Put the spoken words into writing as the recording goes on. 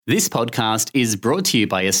This podcast is brought to you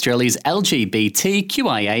by Australia's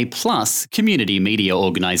LGBTQIA+ community media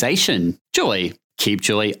organisation, Joy. Keep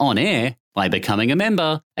Joy on air by becoming a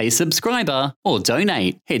member, a subscriber, or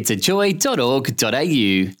donate. Head to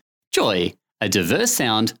joy.org.au. Joy, a diverse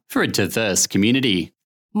sound for a diverse community.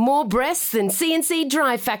 More breasts than CNC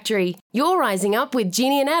Drive Factory. You're rising up with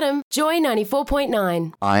Jeannie and Adam, Joy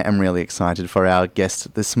 94.9. I am really excited for our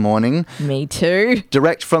guest this morning. Me too.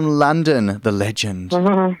 Direct from London, the legend,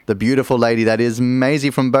 the beautiful lady that is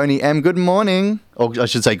Maizie from Boney. Good morning. Or I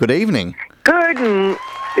should say good evening. Good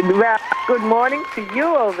morning to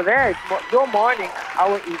you over there. It's your morning,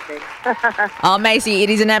 our evening. Oh, Maizie, it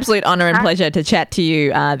is an absolute honour and pleasure to chat to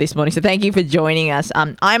you this morning. So thank you for joining us.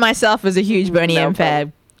 I myself was a huge Boney M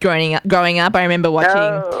fan. Growing up, I remember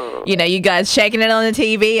watching, you guys shaking it on the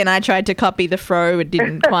TV, and I tried to copy the fro. It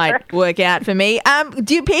didn't quite work out for me.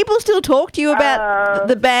 Do people still talk to you about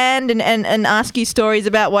the band and ask you stories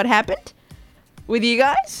about what happened with you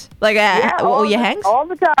guys? Like all your hangs? All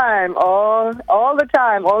the time. All the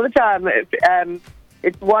time.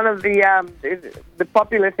 It's one of the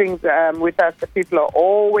popular things with us that people are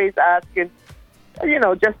always asking,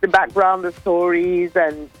 just the background, the stories,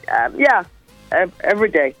 and every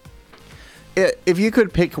day. If you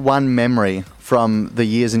could pick one memory from the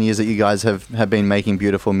years and years that you guys have been making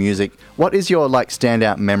beautiful music, what is your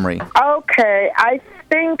standout memory? Okay, I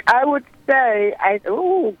think I would say, I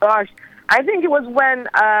think it was when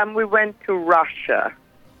we went to Russia.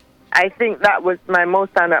 I think that was my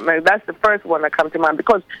most standout memory. That's the first one that comes to mind,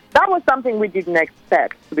 because that was something we didn't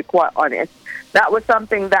expect, to be quite honest. That was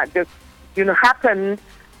something that just, happened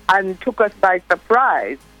and took us by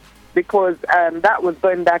surprise. Because that was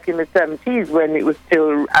going back in the 70s when it was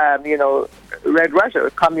still, Red Russia,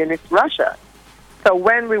 Communist Russia. So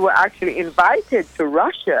when we were actually invited to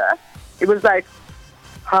Russia, it was like,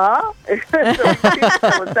 huh? So we picked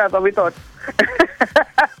ourselves and we thought,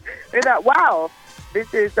 wow,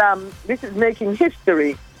 this is making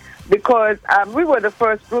history. Because we were the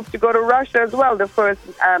first group to go to Russia as well, the first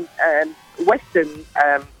Western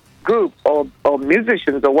group or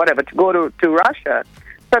musicians or whatever to go to Russia.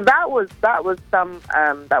 So that was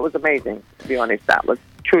amazing, to be honest. That was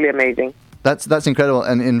truly amazing. That's incredible.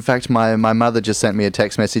 And in fact, my mother just sent me a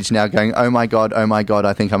text message now going, oh my God,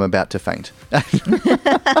 I think I'm about to faint.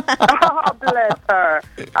 Oh, bless her.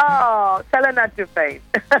 Oh, tell her not to faint.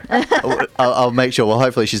 I'll make sure. Well,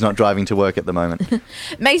 hopefully she's not driving to work at the moment.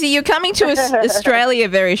 Maizie, you're coming to Australia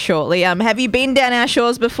very shortly. Have you been down our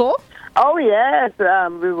shores before? Oh, yes.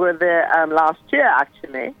 We were there last year,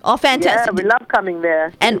 actually. Oh, fantastic. Yeah, we love coming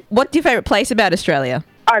there. And what's your favourite place about Australia?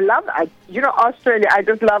 I love Australia. I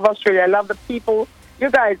just love Australia. I love the people. You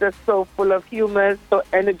guys are so full of humour, so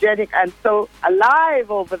energetic, and so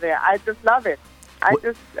alive over there. I just love it. I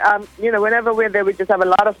just, whenever we're there, we just have a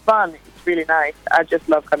lot of fun. It's really nice. I just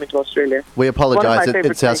love coming to Australia. We apologise.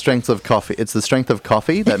 It's our strength of coffee. It's the strength of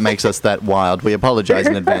coffee that makes us that wild. We apologise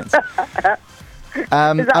in advance. Is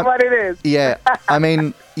that what it is? Yeah. I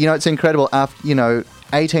mean, it's incredible. After,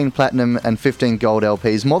 18 platinum and 15 gold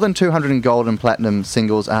LPs, more than 200 gold and platinum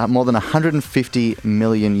singles, more than 150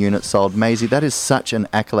 million units sold. Maizie, that is such an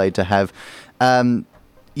accolade to have.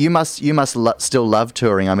 You must still love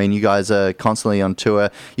touring. I mean, you guys are constantly on tour.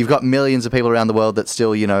 You've got millions of people around the world that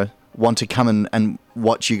still, want to come and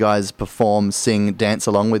watch you guys perform, sing, dance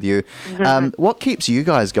along with you. Mm-hmm. What keeps you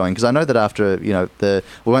guys going? Because I know that after, we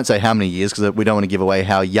won't say how many years because we don't want to give away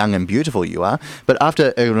how young and beautiful you are, but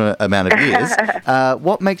after an amount of years,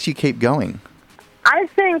 what makes you keep going? I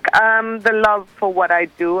think the love for what I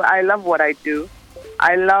do. I love what I do.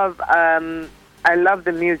 I love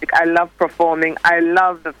the music. I love performing. I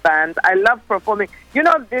love the fans. I love performing.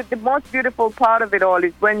 The most beautiful part of it all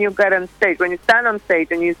is when you get on stage, when you stand on stage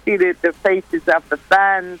and you see the faces of the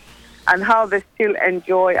fans and how they still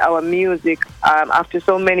enjoy our music after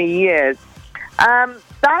so many years.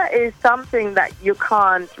 That is something that you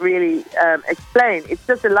can't really explain. It's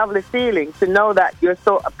just a lovely feeling to know that you're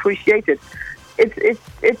so appreciated. It's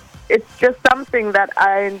just something that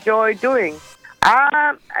I enjoy doing.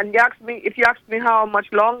 And if you ask me how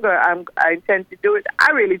much longer I intend to do it, I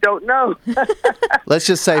really don't know. Let's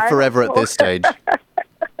just say forever at this stage.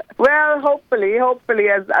 Well, hopefully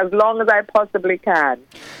as long as I possibly can.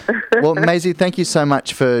 Well, Maizie, thank you so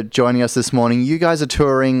much for joining us this morning. You guys are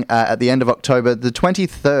touring at the end of October. The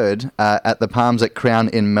 23rd at the Palms at Crown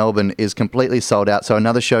in Melbourne is completely sold out, so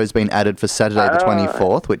another show's been added for Saturday the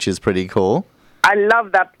 24th, which is pretty cool. I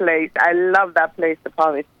love that place. The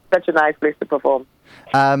Palms. It's such a nice place to perform.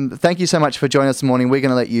 Thank you so much for joining us this morning. We're going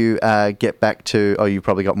to let you get back to, you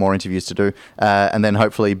probably got more interviews to do, and then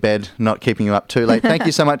hopefully bed, not keeping you up too late. Thank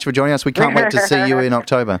you so much for joining us. We can't wait to see you in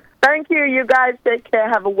October. Thank you. You guys take care.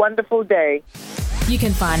 Have a wonderful day. You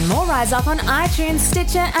can find more Rise Up on iTunes,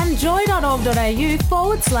 Stitcher and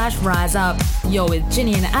joy.org.au/Rise Up. You're with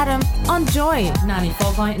Ginny and Adam on Joy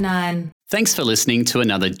 94.9. Thanks for listening to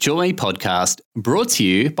another Joy podcast brought to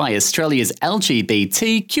you by Australia's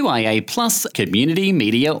LGBTQIA+ community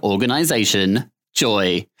media organisation,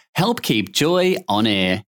 Joy. Help keep Joy on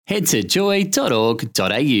air. Head to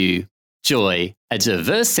joy.org.au. Joy, a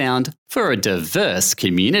diverse sound for a diverse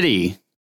community.